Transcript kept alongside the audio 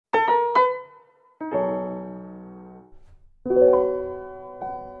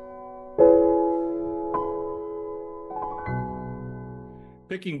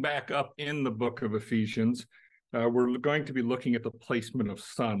Picking back up in the book of Ephesians, we're going to be looking at the placement of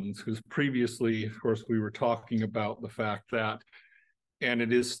sons, because previously, of course, we were talking about the fact that, and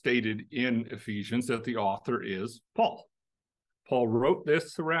it is stated in Ephesians, that the author is Paul. Paul wrote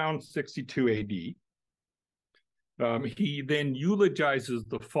this around 62 AD. He then eulogizes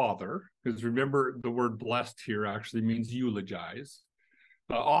the Father, because remember, the word blessed here actually means eulogize.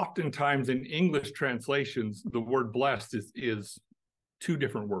 Oftentimes in English translations, the word blessed is two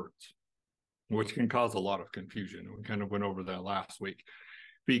different words, which can cause a lot of confusion. We kind of went over that last week,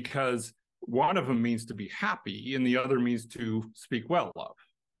 because one of them means to be happy and the other means to speak well of.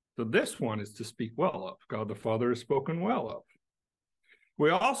 So this one is to speak well of. God the Father is spoken well of. We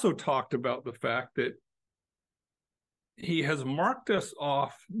also talked about the fact that he has marked us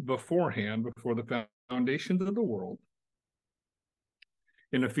off beforehand, before the foundations of the world,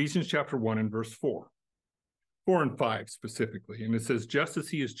 in Ephesians chapter 1 and verse 4 and 5 specifically. And it says, just as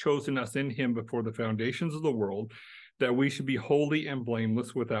he has chosen us in him before the foundations of the world, that we should be holy and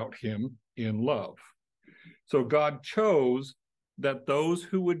blameless without him in love. So God chose that those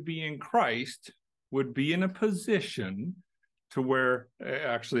who would be in Christ would be in a position to where,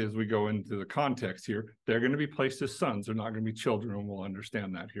 actually, as we go into the context here, they're going to be placed as sons. They're not going to be children, and we'll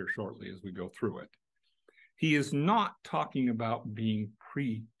understand that here shortly as we go through it. He is not talking about being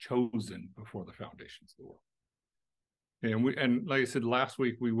pre-chosen before the foundations of the world. And like I said, last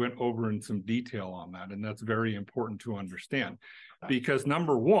week, we went over in some detail on that, and that's very important to understand. Because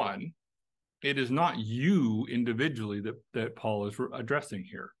number one, it is not you individually that Paul is addressing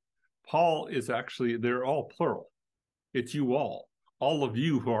here. Paul is actually, they're all plural. It's you all of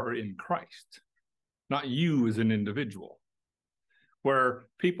you who are in Christ, not you as an individual. Where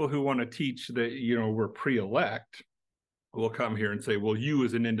people who want to teach that, we're pre-elect will come here and say, well, you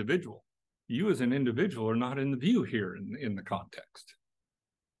as an individual. You as an individual are not in the view here in the context.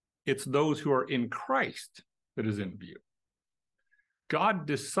 It's those who are in Christ that is in view. God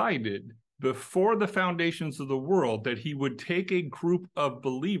decided before the foundations of the world that he would take a group of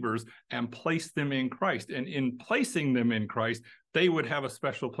believers and place them in Christ. And in placing them in Christ, they would have a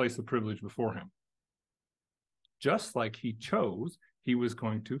special place of privilege before him. Just like he chose, he was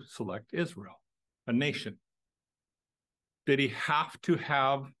going to select Israel, a nation. Did he have to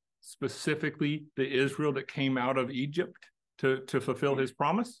have specifically the Israel that came out of Egypt to fulfill his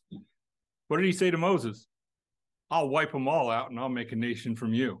promise? What did he say to Moses? I'll wipe them all out and I'll make a nation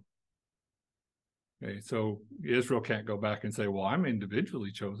from you. Okay, so Israel can't go back and say, well, I'm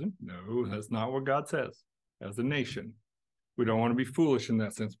individually chosen. No, that's not what God says. As a nation, we don't want to be foolish in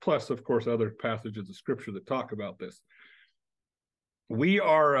that sense. Plus, of course, other passages of scripture that talk about this. We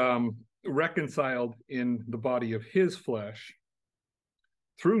are reconciled in the body of his flesh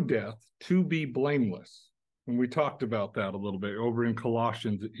through death to be blameless. And we talked about that a little bit over in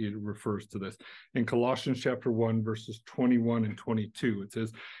Colossians. It refers to this in Colossians chapter 1, verses 21 and 22. It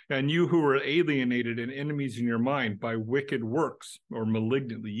says, and you who were alienated and enemies in your mind by wicked works or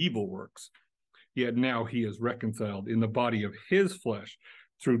malignantly evil works, yet now he is reconciled in the body of his flesh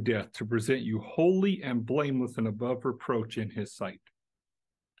through death to present you holy and blameless and above reproach in his sight.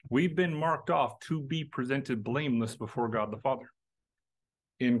 We've been marked off to be presented blameless before God the Father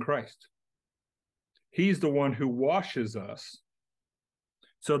in Christ. He's the one who washes us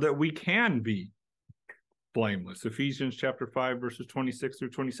so that we can be blameless. Ephesians chapter 5, verses 26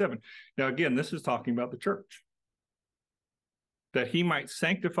 through 27. Now, again, this is talking about the church. That he might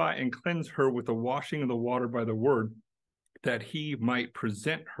sanctify and cleanse her with the washing of the water by the word, that he might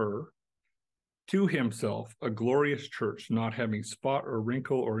present her to himself a glorious church, not having spot or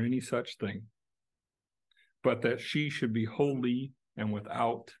wrinkle or any such thing, but that she should be holy and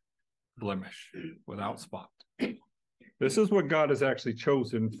without blemish, without spot. This is what God has actually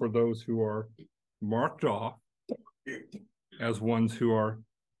chosen for those who are marked off as ones who are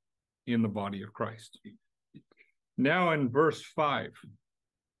in the body of Christ. Now in verse 5,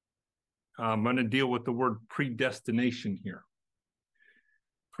 I'm going to deal with the word predestination here.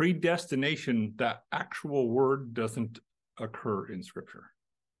 Predestination, that actual word doesn't occur in Scripture.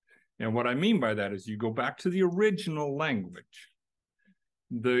 And what I mean by that is you go back to the original language.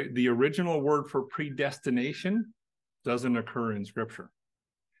 The original word for predestination doesn't occur in Scripture.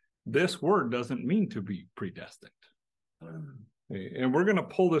 This word doesn't mean to be predestined. Okay, and we're going to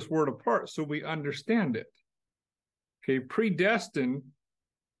pull this word apart so we understand it. Okay, predestined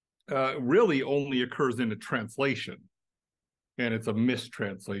really only occurs in a translation, and it's a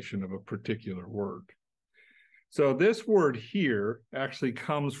mistranslation of a particular word. So this word here actually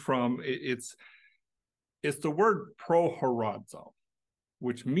comes from, it's the word prohorazo,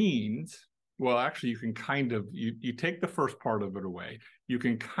 which means, well, actually you can kind of, you take the first part of it away. you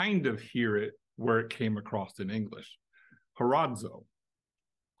can kind of hear it where it came across in English. Horazo,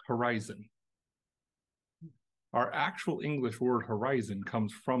 horizon. Our actual English word horizon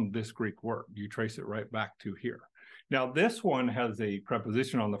comes from this Greek word. You trace it right back to here. Now, this one has a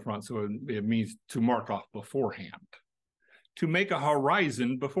preposition on the front, so it means to mark off beforehand. To make a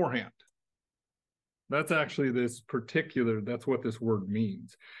horizon beforehand. That's actually that's what this word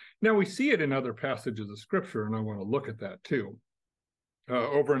means. Now, we see it in other passages of Scripture, and I want to look at that too.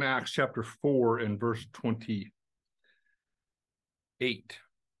 Over in Acts chapter 4 and verse 28.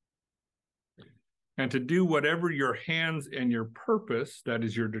 And to do whatever your hands and your purpose, that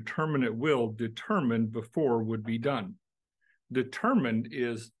is your determinate will, determined before would be done. Determined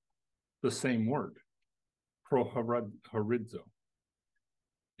is the same word, prohorizo.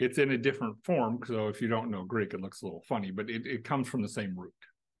 It's in a different form, so if you don't know Greek, it looks a little funny, but it comes from the same root.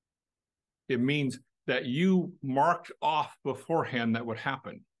 It means that you marked off beforehand that would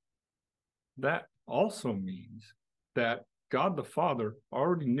happen. That also means that God the Father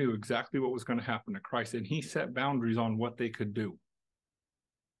already knew exactly what was going to happen to Christ, and he set boundaries on what they could do.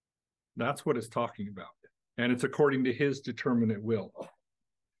 That's what it's talking about. And it's according to his determinate will.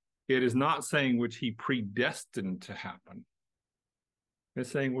 It is not saying which he predestined to happen.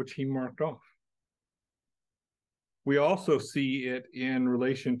 It's saying which he marked off. We also see it in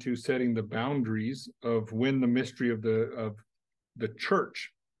relation to setting the boundaries of when the mystery of the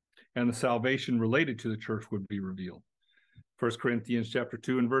church and the salvation related to the church would be revealed. 1 Corinthians chapter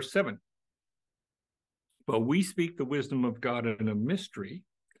 2 and verse 7. But we speak the wisdom of God in a mystery,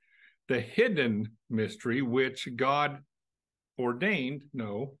 the hidden mystery, which God ordained,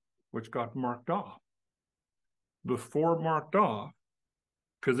 which God marked off. Before marked off,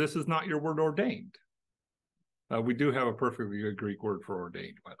 because this is not your word ordained. We do have a perfectly good Greek word for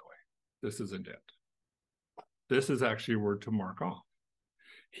ordained, by the way. This isn't it. This is actually a word to mark off.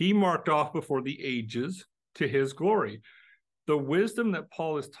 He marked off before the ages to his glory. The wisdom that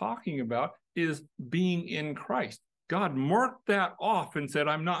Paul is talking about is being in Christ. God marked that off and said,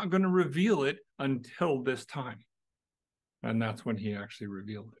 I'm not going to reveal it until this time. And that's when he actually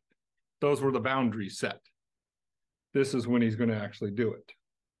revealed it. Those were the boundaries set. This is when he's going to actually do it.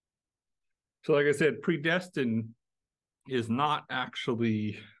 So like I said, predestined is not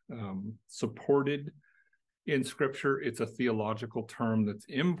actually supported in Scripture. It's a theological term that's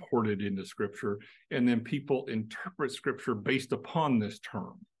imported into Scripture, and then people interpret Scripture based upon this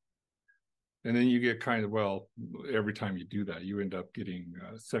term. And then you get kind of, every time you do that, you end up getting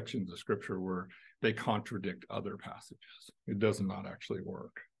sections of Scripture where they contradict other passages. It does not actually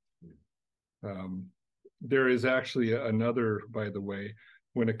work. There is actually another, by the way,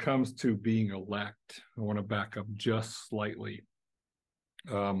 when it comes to being elect, I want to back up just slightly.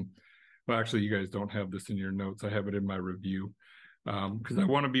 Well, actually, you guys don't have this in your notes. I have it in my review because I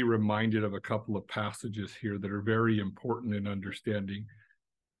want to be reminded of a couple of passages here that are very important in understanding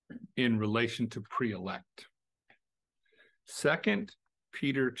in relation to pre-elect. 2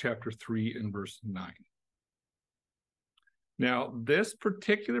 Peter chapter 3 and verse 9. Now, this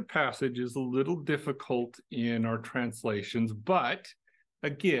particular passage is a little difficult in our translations, but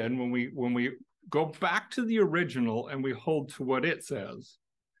again, when we go back to the original and we hold to what it says,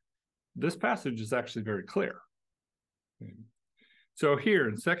 this passage is actually very clear. So here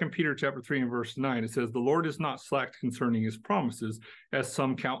in 2 Peter chapter 3 and verse 9, it says, the Lord is not slack concerning his promises, as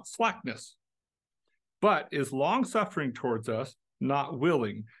some count slackness, but is long-suffering towards us, not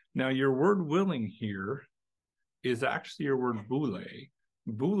willing. Now, your word willing here is actually your word boule.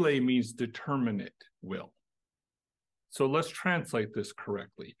 Boule means determinate will. So let's translate this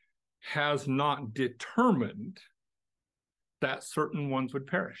correctly. Has not determined that certain ones would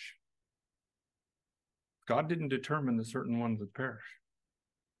perish. God didn't determine that certain ones would perish.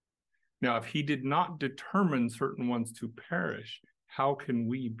 Now, if he did not determine certain ones to perish, how can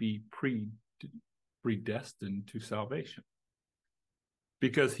we be predestined to salvation?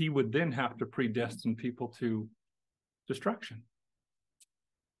 Because he would then have to predestine people to destruction.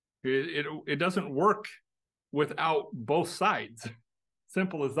 It doesn't work without both sides.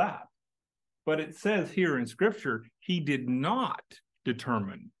 Simple as that. But it says here in Scripture, he did not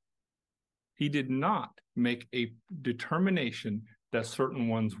determine. He did not make a determination that certain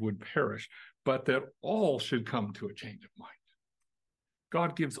ones would perish, but that all should come to a change of mind.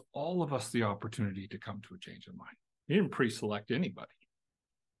 God gives all of us the opportunity to come to a change of mind. He didn't pre-select anybody.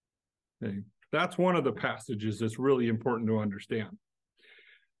 Okay. That's one of the passages that's really important to understand.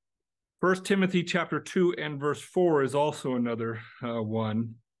 1 Timothy chapter 2 and verse 4 is also another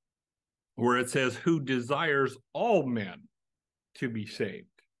one where it says, who desires all men to be saved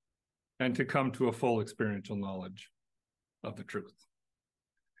and to come to a full experiential knowledge of the truth.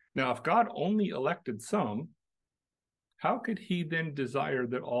 Now, if God only elected some, how could he then desire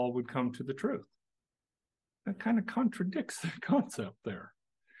that all would come to the truth? That kind of contradicts the concept there.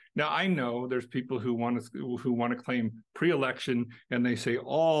 Now, I know there's people who want to claim pre-election, and they say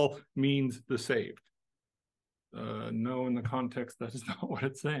all means the saved. No, in the context, that is not what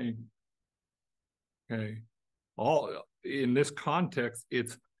it's saying. Okay, all in this context,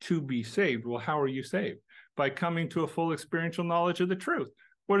 it's to be saved. Well, how are you saved? By coming to a full experiential knowledge of the truth.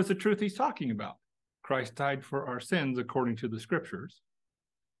 What is the truth he's talking about? Christ died for our sins according to the scriptures.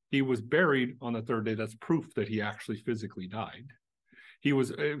 He was buried on the third day. That's proof that he actually physically died. He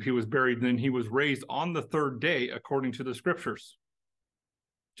was buried, and then he was raised on the third day according to the scriptures.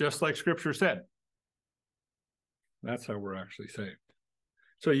 Just like scripture said. That's how we're actually saved.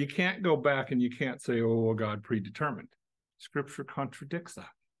 So you can't go back and you can't say, oh, well, God predetermined. Scripture contradicts that.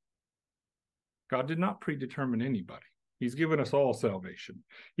 God did not predetermine anybody. He's given us all salvation.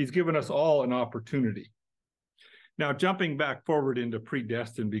 He's given us all an opportunity. Now, jumping back forward into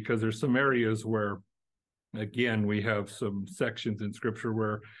predestined, because there's some areas where, again, we have some sections in Scripture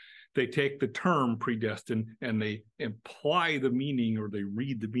where they take the term predestined and they imply the meaning, or they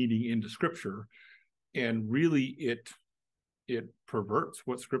read the meaning into Scripture, and really it perverts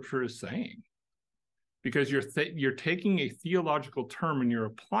what Scripture is saying. Because you're taking a theological term and you're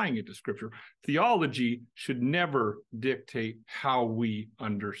applying it to Scripture. Theology should never dictate how we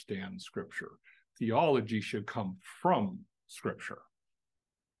understand Scripture. Theology should come from Scripture.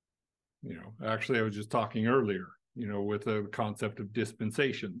 Actually, I was just talking earlier, with the concept of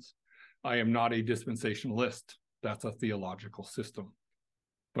dispensations. I am not a dispensationalist. That's a theological system.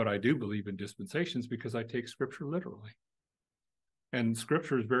 But I do believe in dispensations because I take Scripture literally. And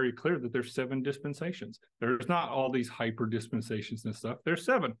Scripture is very clear that there's 7 dispensations. There's not all these hyper dispensations and stuff. There's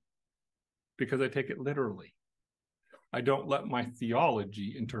 7 because I take it literally. I don't let my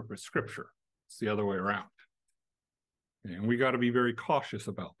theology interpret Scripture. It's the other way around. And we got to be very cautious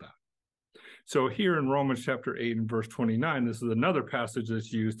about that. So here in Romans chapter 8 and verse 29, this is another passage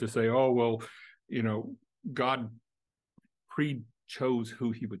that's used to say, oh, well, God pre-chose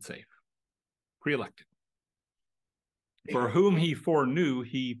who he would save, pre-elected. For whom he foreknew,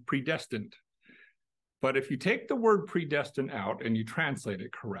 he predestined. But if you take the word predestined out and you translate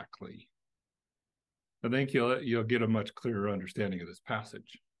it correctly, I think you'll get a much clearer understanding of this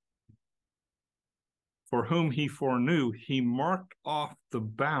passage. For whom he foreknew, he marked off the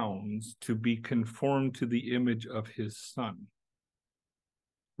bounds to be conformed to the image of his Son.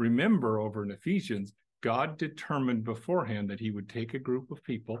 Remember, over in Ephesians, God determined beforehand that he would take a group of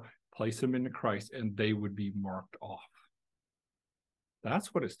people, place them into Christ, and they would be marked off.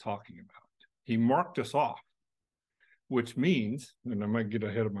 That's what it's talking about. He marked us off, which means, and I might get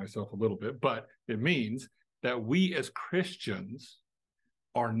ahead of myself a little bit, but it means that we as Christians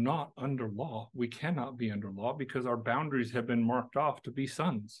are not under law. We cannot be under law because our boundaries have been marked off to be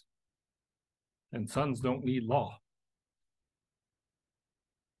sons. And sons don't need law.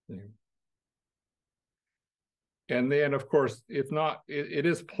 And then, of course, it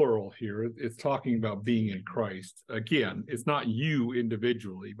is plural here. It's talking about being in Christ. Again, it's not you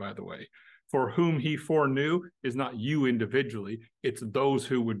individually, by the way. For whom he foreknew is not you individually. It's those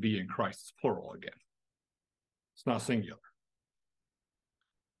who would be in Christ. It's plural again. It's not singular.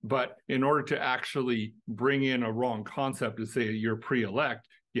 But in order to actually bring in a wrong concept to say you're pre-elect,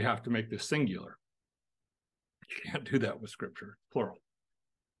 you have to make this singular. You can't do that with Scripture. It's plural.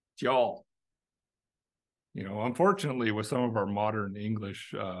 It's y'all. Unfortunately, with some of our modern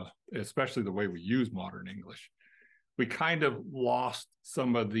English, especially the way we use modern English, we kind of lost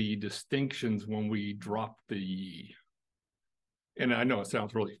some of the distinctions when we dropped the ye. And I know it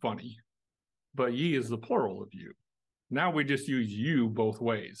sounds really funny, but ye is the plural of you. Now we just use you both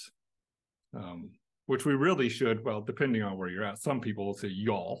ways, which we really should, well, depending on where you're at. Some people will say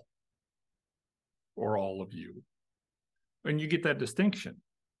y'all or all of you. And you get that distinction.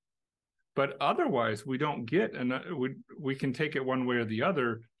 But otherwise, we don't get, and we can take it one way or the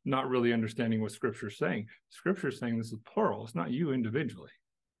other, not really understanding what Scripture is saying. Scripture is saying this is plural. It's not you individually.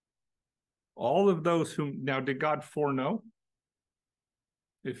 All of those now, did God foreknow?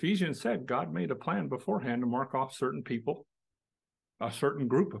 Ephesians said God made a plan beforehand to mark off certain people, a certain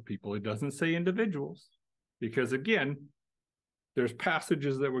group of people. It doesn't say individuals, because again, there's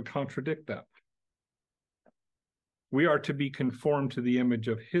passages that would contradict that. We are to be conformed to the image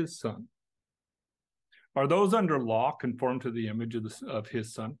of his Son. Are those under law conformed to the image of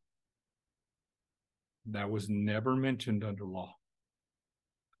his Son? That was never mentioned under law.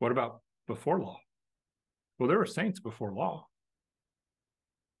 What about before law? Well, there were saints before law.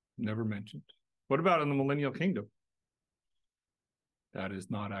 Never mentioned. What about in the millennial kingdom? That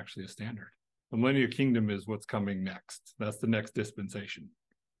is not actually a standard. The millennial kingdom is what's coming next. That's the next dispensation.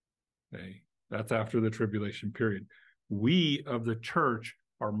 Okay, that's after the tribulation period. We of the church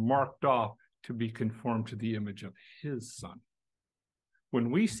are marked off to be conformed to the image of his Son. When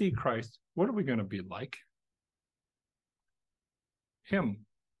we see Christ, what are we going to be like? Him.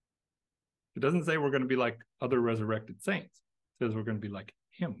 It doesn't say we're going to be like other resurrected saints. It says we're going to be like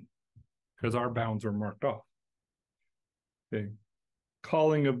him, because our bounds are marked off. Okay.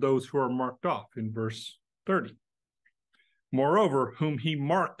 Calling of those who are marked off in verse 30. Moreover, whom he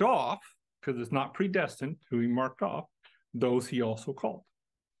marked off, because it's not predestined, who he marked off, those he also called.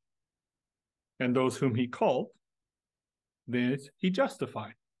 And those whom he called, then he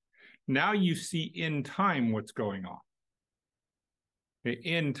justified. Now you see in time what's going on.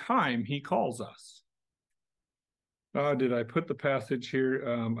 In time, he calls us. Did I put the passage here?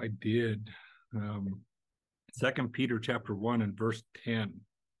 I did. 2 Peter chapter 1 and verse 10.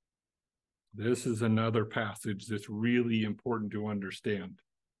 This is another passage that's really important to understand.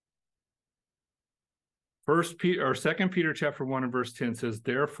 2 Peter chapter 1 and verse 10 says,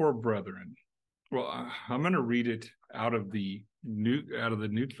 therefore, brethren. Well, I'm going to read it out of the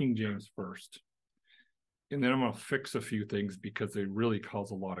New King James first. And then I'm going to fix a few things because they really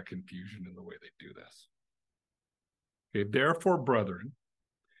cause a lot of confusion in the way they do this. Okay, therefore, brethren,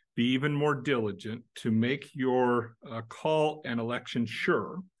 be even more diligent to make your call and election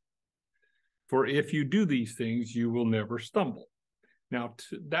sure. For if you do these things, you will never stumble. Now,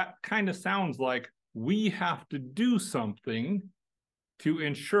 that kind of sounds like we have to do something to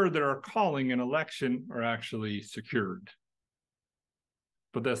ensure that our calling and election are actually secured.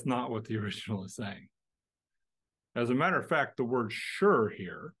 But that's not what the original is saying. As a matter of fact, the word sure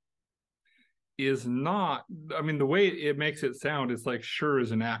here is not, I mean, the way it makes it sound, it's like sure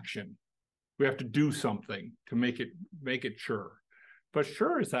is an action. We have to do something to make it sure. But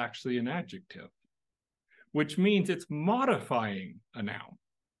sure is actually an adjective, which means it's modifying a noun.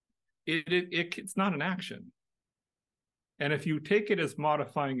 It's not an action. And if you take it as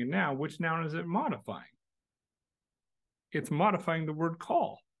modifying a noun, which noun is it modifying? It's modifying the word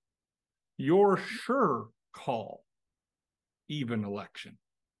call. Your sure call, even election.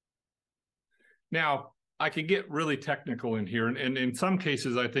 Now, I can get really technical in here, and in some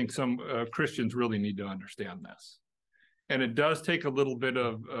cases, I think some Christians really need to understand this. And it does take a little bit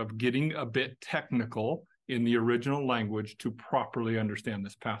of getting a bit technical in the original language to properly understand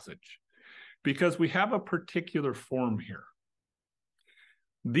this passage, because we have a particular form here.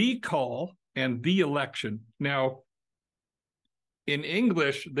 The call and the election. Now, in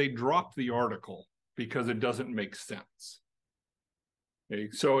English, they drop the article because it doesn't make sense. Okay,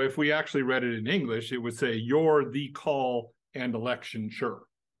 so if we actually read it in English, it would say, you're the call and election sure.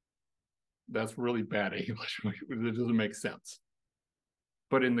 That's really bad English. It doesn't make sense.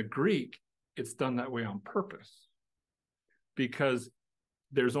 But in the Greek, it's done that way on purpose, because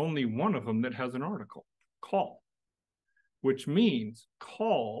there's only one of them that has an article, call, which means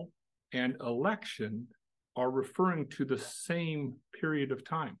call and election are referring to the same period of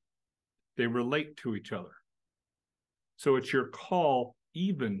time. They relate to each other. So it's your call,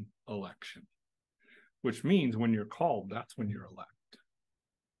 even election, which means when you're called, that's when you're elect.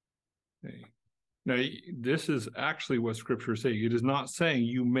 Okay. Now, this is actually what Scripture is saying. It is not saying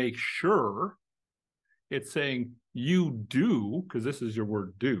you make sure. It's saying you do, because this is your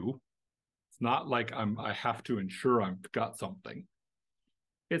word do. It's not like I have to ensure I've got something.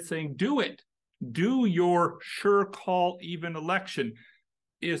 It's saying do it. Do your sure call, even election.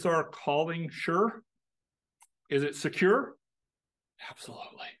 Is our calling sure? Is it secure?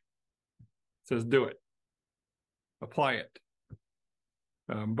 Absolutely. It says do it. Apply it.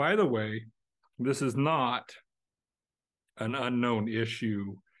 By the way, this is not an unknown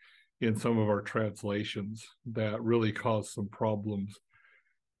issue in some of our translations that really cause some problems.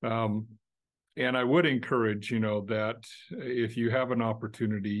 And I would encourage, that if you have an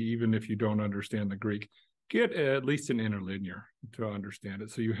opportunity, even if you don't understand the Greek, get at least an interlinear to understand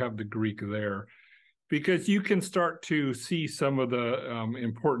it. So you have the Greek there, because you can start to see some of the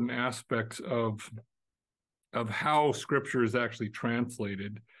important aspects of how Scripture is actually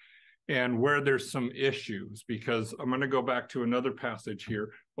translated and where there's some issues. Because I'm going to go back to another passage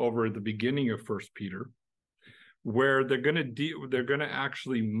here over at the beginning of 1 Peter, where they're going to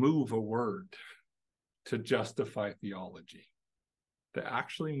actually move a word to justify theology. To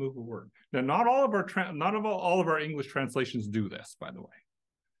actually move a word. Now, not all of our English translations do this, by the way.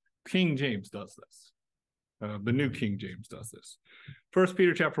 King James does this. The New King James does this. 1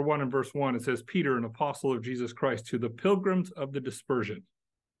 Peter chapter 1 and verse 1, it says, Peter, an apostle of Jesus Christ, to the pilgrims of the dispersion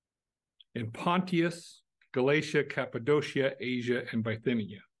in Pontus, Galatia, Cappadocia, Asia, and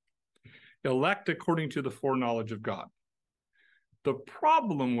Bithynia. Elect according to the foreknowledge of God. The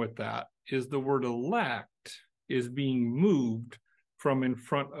problem with that is the word elect is being moved from in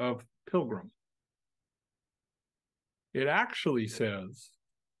front of pilgrim. It actually says,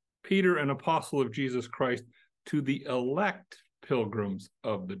 Peter, an apostle of Jesus Christ, to the elect pilgrims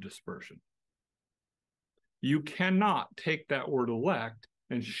of the dispersion. You cannot take that word elect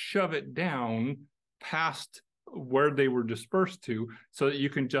and shove it down past where they were dispersed to so that you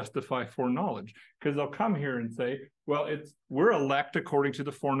can justify foreknowledge. Because they'll come here and say, well, we're elect according to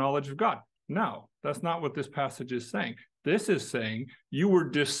the foreknowledge of God. No, that's not what this passage is saying. This is saying you were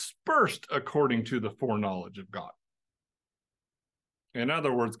dispersed according to the foreknowledge of God. In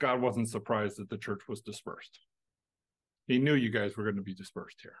other words, God wasn't surprised that the church was dispersed. He knew you guys were going to be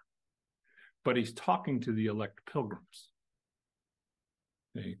dispersed here. But he's talking to the elect pilgrims.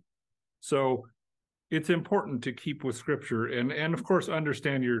 Okay. So it's important to keep with Scripture and of course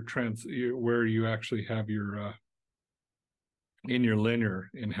understand where you actually have your in your linear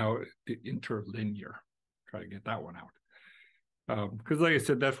and how interlinear. Try to get that one out. Because like I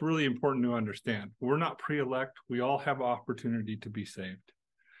said, that's really important to understand. We're not pre-elect. We all have opportunity to be saved.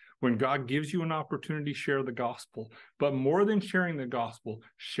 When God gives you an opportunity, share the gospel. But more than sharing the gospel,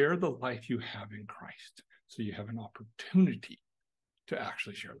 share the life you have in Christ. So you have an opportunity to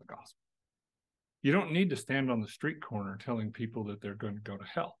actually share the gospel. You don't need to stand on the street corner telling people that they're going to go to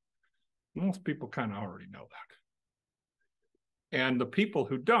hell. Most people kind of already know that. And the people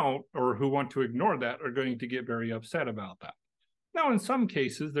who don't, or who want to ignore that, are going to get very upset about that. Now, in some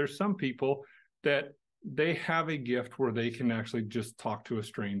cases, there's some people that they have a gift where they can actually just talk to a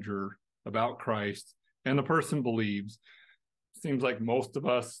stranger about Christ, and the person believes. Seems like most of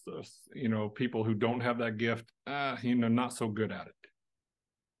us, people who don't have that gift, not so good at it.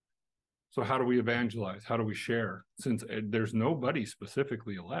 So how do we evangelize? How do we share? Since there's nobody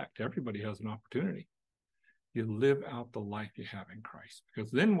specifically elect, everybody has an opportunity. You live out the life you have in Christ. Because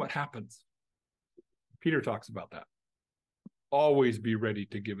then what happens? Peter talks about that. Always be ready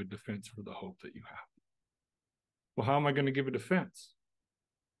to give a defense for the hope that you have. Well, how am I going to give a defense?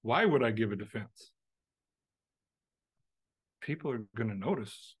 Why would I give a defense? People are going to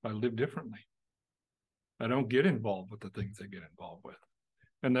notice I live differently. I don't get involved with the things they get involved with.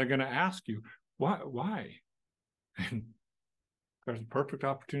 And they're going to ask you, why? And there's a perfect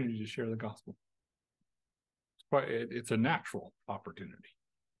opportunity to share the gospel. It's a natural opportunity.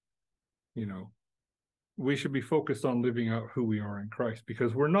 We should be focused on living out who we are in Christ,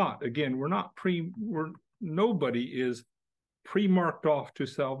 because nobody is pre-marked off to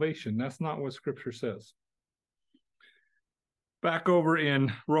salvation. That's not what Scripture says. Back over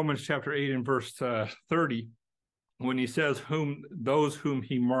in Romans chapter 8 and verse 30, when he says those whom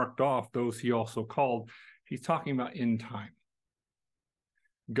he marked off, those he also called, he's talking about in time.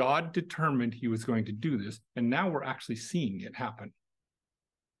 God determined he was going to do this, and now we're actually seeing it happen.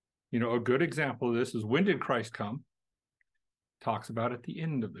 A good example of this is, when did Christ come? Talks about at the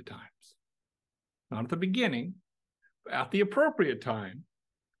end of the times. Not at the beginning, but at the appropriate time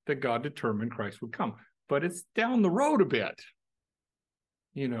that God determined Christ would come. But it's down the road a bit,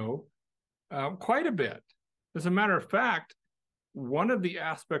 quite a bit. As a matter of fact, one of the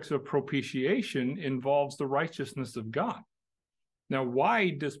aspects of propitiation involves the righteousness of God. Now, why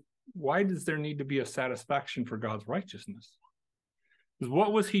does there need to be a satisfaction for God's righteousness? Because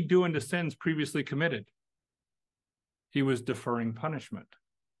what was he doing to sins previously committed? He was deferring punishment.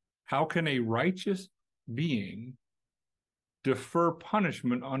 How can a righteous being defer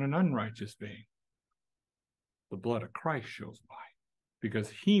punishment on an unrighteous being? The blood of Christ shows by, because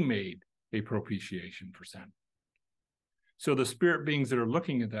he made a propitiation for sin. So the spirit beings that are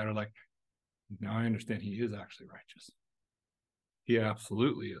looking at that are like, now I understand he is actually righteous. He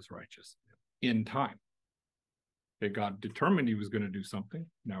absolutely is righteous in time. That God determined he was going to do something.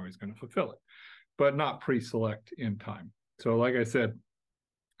 Now he's going to fulfill it, but not pre-select in time. So like I said,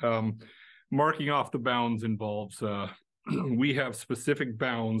 marking off the bounds involves, we have specific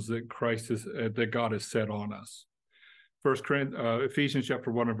bounds that that God has set on us. Ephesians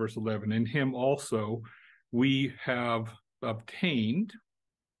chapter 1 and verse 11, in him also we have obtained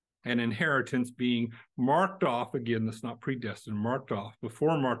an inheritance, being marked off, again, that's not predestined, marked off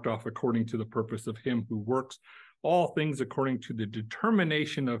according to the purpose of him who works all things according to the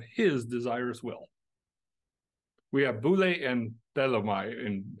determination of his desirous will. We have boule and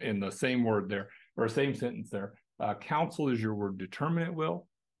thelomai in the same word there, or same sentence there. Counsel is your word determinate will,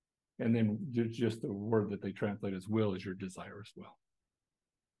 and then just the word that they translate as will is your desirous will.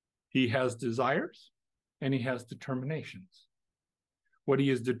 He has desires and he has determinations. What he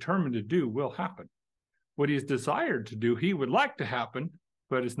is determined to do will happen. What he's desired to do, he would like to happen,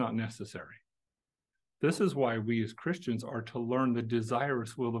 but it's not necessary. This is why we as Christians are to learn the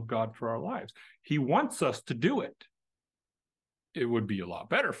desirous will of God for our lives. He wants us to do it. It would be a lot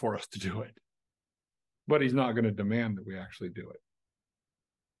better for us to do it, but he's not going to demand that we actually do it.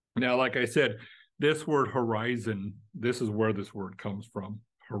 Now, like I said, this word horizon, this is where this word comes from,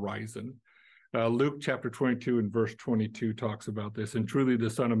 horizon. Luke chapter 22 and verse 22 talks about this. And truly the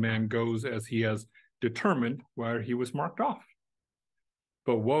Son of Man goes as he has determined where he was marked off.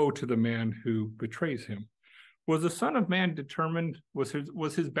 But woe to the man who betrays him. Was the Son of Man determined? Was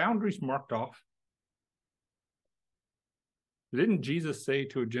his boundaries marked off? Didn't Jesus say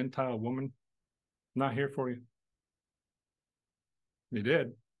to a Gentile woman, "Not here for you"? He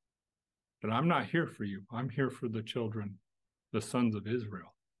did. But I'm not here for you. I'm here for the children, the sons of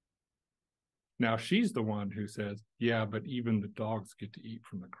Israel. Now she's the one who says, yeah, but even the dogs get to eat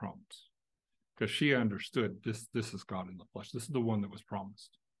from the crumbs. Because she understood this is God in the flesh. This is the one that was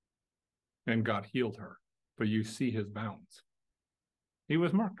promised. And God healed her. But you see his bounds. He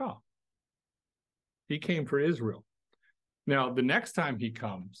was marked off. He came for Israel. Now, the next time he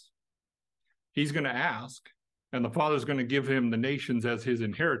comes, he's going to ask, and the Father's going to give him the nations as his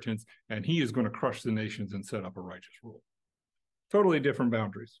inheritance, and he is going to crush the nations and set up a righteous rule. Totally different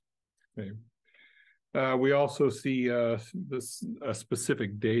boundaries. Okay. We also see a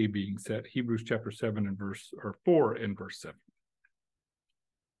specific day being set. Hebrews chapter 7 and 4 and verse 7.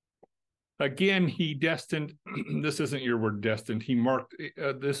 Again, he destined, this isn't your word destined, he marked,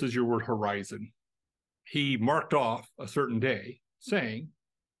 this is your word horizon. He marked off a certain day, saying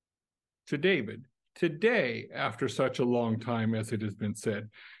to David, today, after such a long time as it has been said,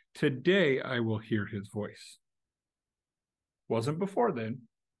 today I will hear his voice. Wasn't before then,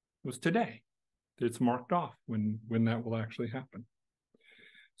 it was today. It's marked off when that will actually happen.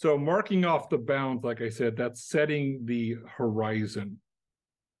 So marking off the bounds, like I said, that's setting the horizon.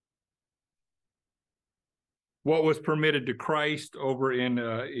 What was permitted to Christ over in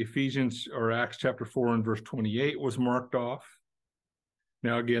Ephesians or Acts chapter 4 and verse 28 was marked off.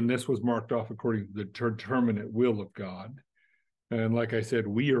 Now, again, this was marked off according to the determinate will of God. And like I said,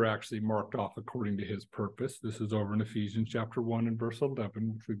 we are actually marked off according to his purpose. This is over in Ephesians chapter 1 and verse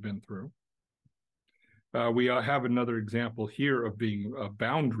 11, which we've been through. We have another example here of being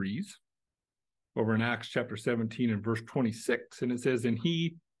boundaries over in Acts chapter 17 and verse 26. And it says, and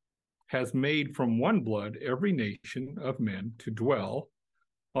he has made from one blood every nation of men to dwell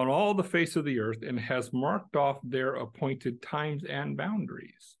on all the face of the earth, and has marked off their appointed times and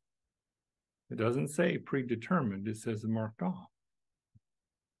boundaries. It doesn't say predetermined, it says marked off.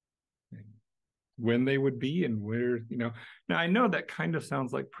 When they would be and where, Now I know that kind of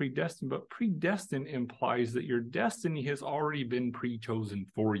sounds like predestined, but predestined implies that your destiny has already been pre-chosen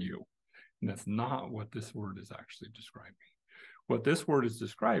for you. And that's not what this word is actually describing. What this word is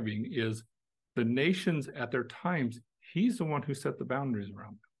describing is the nations at their times. He's the one who set the boundaries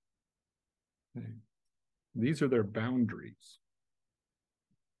around them. Okay. These are their boundaries.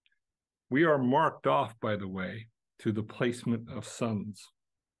 We are marked off, by the way, to the placement of sons.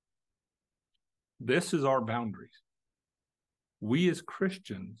 This is our boundaries. We as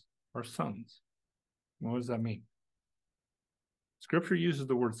Christians are sons. What does that mean? Scripture uses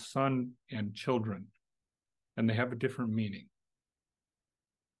the word son and children, and they have a different meaning.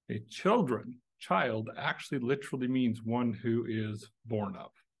 A child actually literally means one who is born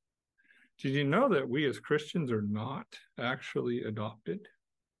of. Did you know that we as Christians are not actually adopted?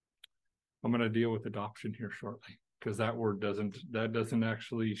 I'm going to deal with adoption here shortly, because that word doesn't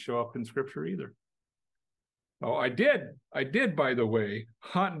actually show up in Scripture either. Oh, I did, by the way,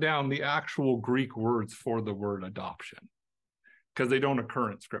 hunt down the actual Greek words for the word adoption, because they don't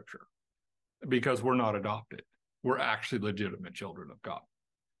occur in Scripture, because we're not adopted. We're actually legitimate children of God.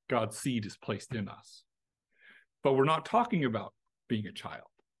 God's seed is placed in us. But we're not talking about being a child.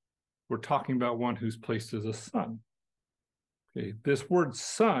 We're talking about one who's placed as a son. Okay, this word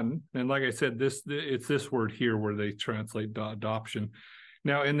son, and like I said, it's this word here where they translate adoption.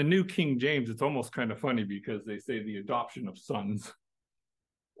 Now, in the New King James, it's almost kind of funny because they say the adoption of sons,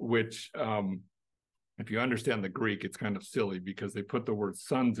 which, if you understand the Greek, it's kind of silly because they put the word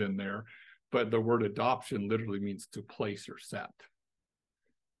sons in there, but the word adoption literally means to place or set.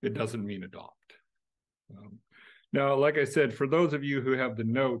 It doesn't mean adopt. Now, like I said, for those of you who have the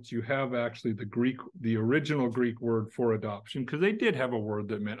notes, you have actually the original Greek word for adoption, because they did have a word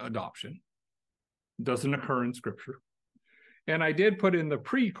that meant adoption. It doesn't occur in Scripture. And I did put in the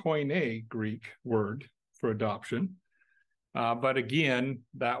pre-Koine Greek word for adoption, but again,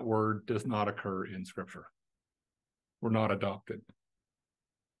 that word does not occur in Scripture. We're not adopted.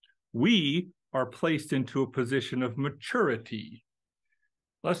 We are placed into a position of maturity.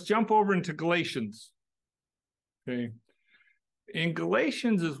 Let's jump over into Galatians. Okay. In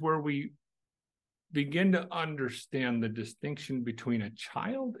Galatians is where we begin to understand the distinction between a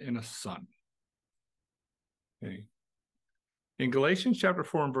child and a son. Okay. In Galatians chapter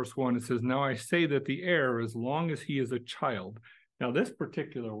 4 and verse 1, it says, "Now I say that the heir, as long as he is a child." Now, this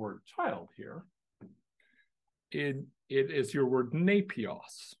particular word, child, here, it is your word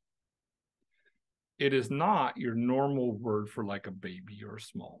nepios. It is not your normal word for like a baby or a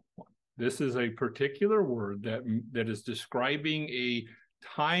small one. This is a particular word that is describing a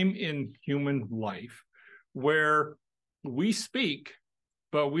time in human life where we speak,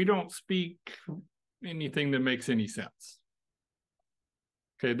 but we don't speak anything that makes any sense.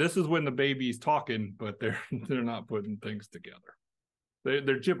 Okay, this is when the baby's talking, but they're not putting things together.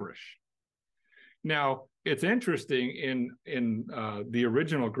 They're gibberish. Now, it's interesting in the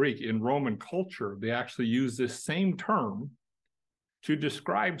original Greek, in Roman culture, they actually use this same term to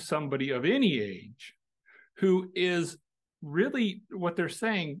describe somebody of any age who is really, what they're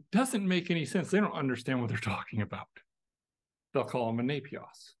saying doesn't make any sense. They don't understand what they're talking about. They'll call them a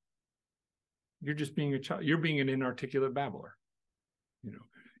nepios. You're just being a child. You're being an inarticulate babbler. You know,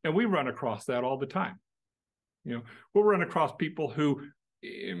 and we run across that all the time. You know, we'll run across people who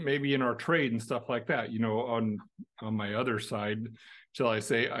maybe in our trade and stuff like that, you know, on my other side, shall I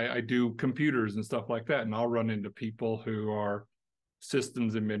say, I do computers and stuff like that. And I'll run into people who are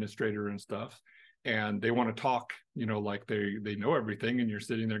systems administrator and stuff, and they want to talk, you know, like they know everything. And you're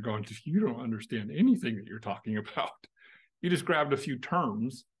sitting there going, you don't understand anything that you're talking about. You just grabbed a few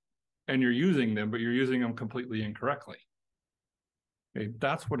terms and you're using them, but you're using them completely incorrectly. Okay,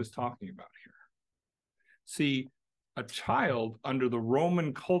 that's what it's talking about here. See, a child under the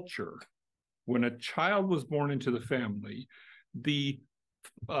Roman culture, when a child was born into the family, the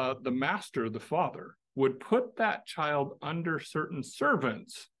master, the father, would put that child under certain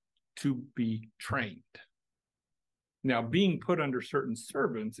servants to be trained. Now, being put under certain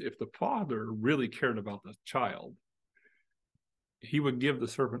servants, if the father really cared about the child, he would give the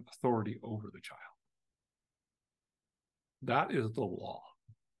servant authority over the child. That is the law.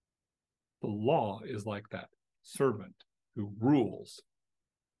 The law is like that servant who rules.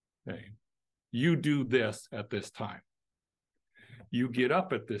 Okay. You do this at this time. You get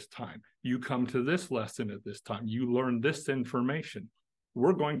up at this time. You come to this lesson at this time. You learn this information.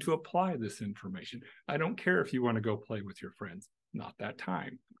 We're going to apply this information. I don't care if you want to go play with your friends. Not that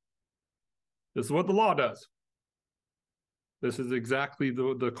time. This is what the law does. This is exactly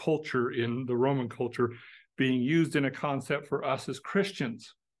the culture in the Roman culture being used in a concept for us as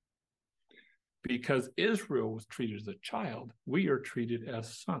Christians. Because Israel was treated as a child, we are treated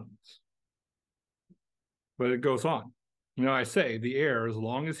as sons. But it goes on. Now I say, the heir, as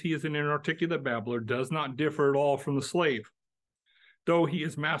long as he is an inarticulate babbler, does not differ at all from the slave, though he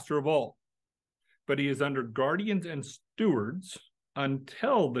is master of all. But he is under guardians and stewards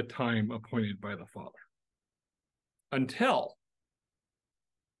until the time appointed by the father. Until.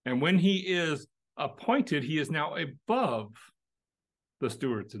 And when he is appointed, he is now above the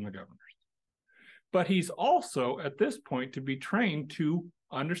stewards and the governors. But he's also, at this point, to be trained to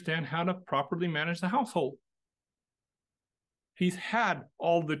understand how to properly manage the household. He's had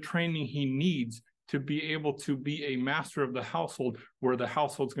all the training he needs to be able to be a master of the household where the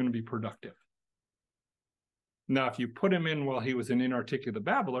household's going to be productive. Now, if you put him in while he was an inarticulate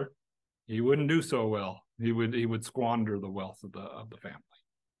babbler, he wouldn't do so well. He would squander the wealth of the family.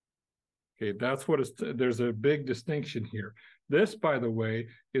 Okay, that's what there's a big distinction here. This, by the way,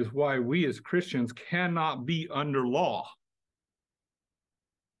 is why we as Christians cannot be under law.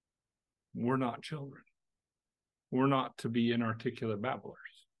 We're not children. We're not to be inarticulate babblers.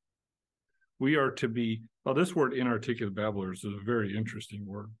 We are to be, well, this word inarticulate babblers is a very interesting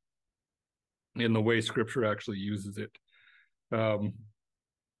word in the way Scripture actually uses it.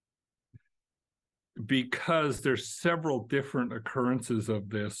 Because there's several different occurrences of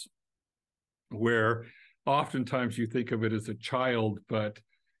this where oftentimes you think of it as a child, but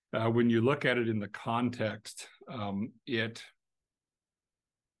when you look at it in the context, it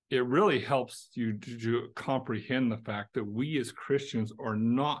really helps you to comprehend the fact that we as Christians are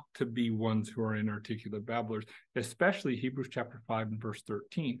not to be ones who are inarticulate babblers, especially Hebrews chapter 5 and verse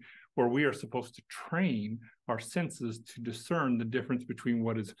 13, where we are supposed to train our senses to discern the difference between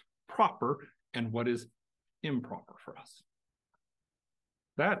what is proper and what is improper for us.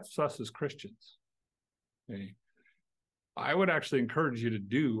 That's us as Christians. Okay. I would actually encourage you to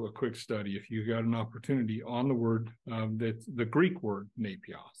do a quick study if you got an opportunity on the word, that's the Greek word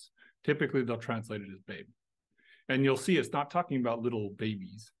nepios. Typically, they'll translate it as babe. And you'll see it's not talking about little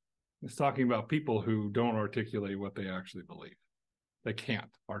babies. It's talking about people who don't articulate what they actually believe. They can't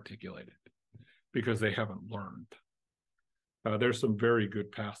articulate it because they haven't learned. There's some very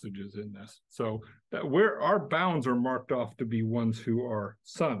good passages in this. So that where our bounds are marked off to be ones who are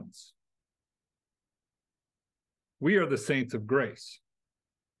sons. We are the saints of grace.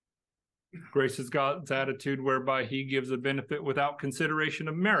 Grace is God's attitude whereby he gives a benefit without consideration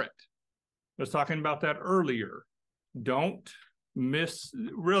of merit. I was talking about that earlier. Don't miss,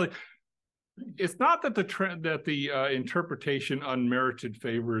 really, it's not that the interpretation unmerited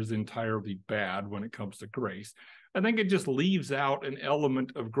favor is entirely bad when it comes to grace. I think it just leaves out an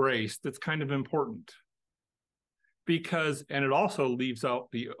element of grace that's kind of important. Because, and it also leaves out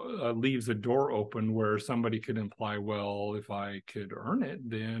leaves a door open where somebody could imply, well, if I could earn it,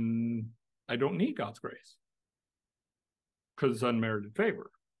 then I don't need God's grace because it's unmerited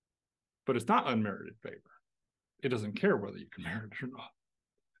favor. But it's not unmerited favor. It doesn't care whether you can merit it or not,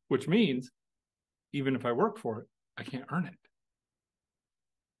 which means even if I work for it, I can't earn it.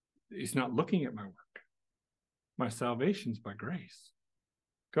 He's not looking at my work. My salvation's by grace.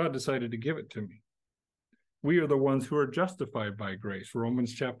 God decided to give it to me. We are the ones who are justified by grace.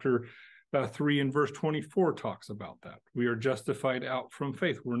 Romans chapter 3 and verse 24 talks about that. We are justified out from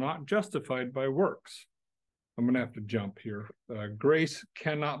faith. We're not justified by works. I'm going to have to jump here. Grace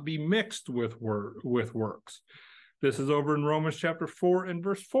cannot be mixed with works. This is over in Romans chapter 4 and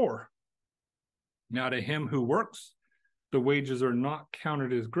verse 4. Now to him who works, the wages are not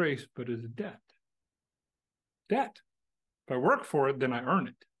counted as grace, but as debt. Debt. If I work for it, then I earn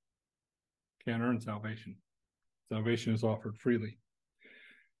it. Can't earn salvation. Salvation is offered freely.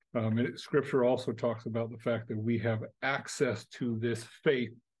 Scripture also talks about the fact that we have access to this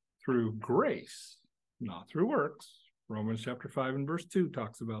faith through grace, not through works. Romans chapter 5 and verse 2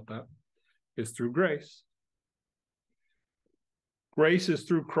 talks about that. It's through grace. Grace is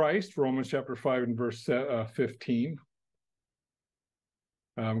through Christ, Romans chapter 5 and verse 15.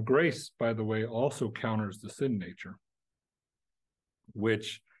 Grace, by the way, also counters the sin nature,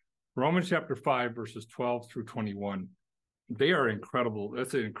 which Romans chapter 5, verses 12 through 21, they are incredible.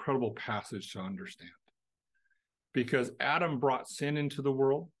 That's an incredible passage to understand. Because Adam brought sin into the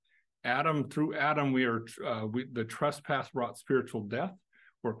world. Through Adam, the trespass brought spiritual death,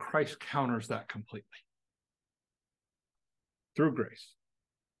 where Christ counters that completely. Through grace.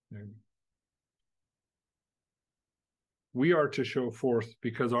 We are to show forth,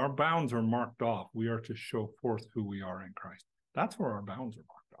 because our bounds are marked off, we are to show forth who we are in Christ. That's where our bounds are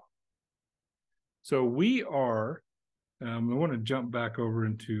marked off. So we are, I want to jump back over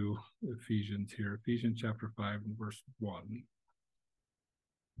into Ephesians here, Ephesians chapter 5 and verse 1,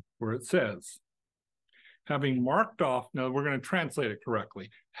 where it says, having marked off, now we're going to translate it correctly,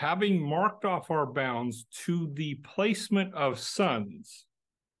 having marked off our bounds to the placement of sons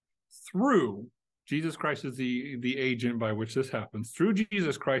through, Jesus Christ is the agent by which this happens, through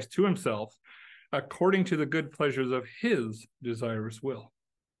Jesus Christ to himself, according to the good pleasures of his desirous will.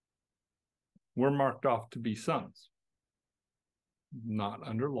 We're marked off to be sons, not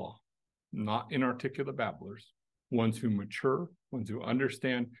under law, not inarticulate babblers, ones who mature, ones who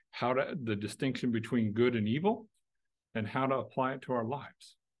understand the distinction between good and evil and how to apply it to our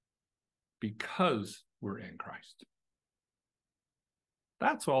lives because we're in Christ.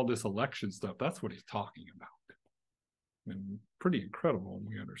 That's all this election stuff. That's what he's talking about. And pretty incredible when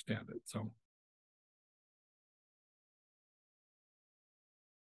we understand it. So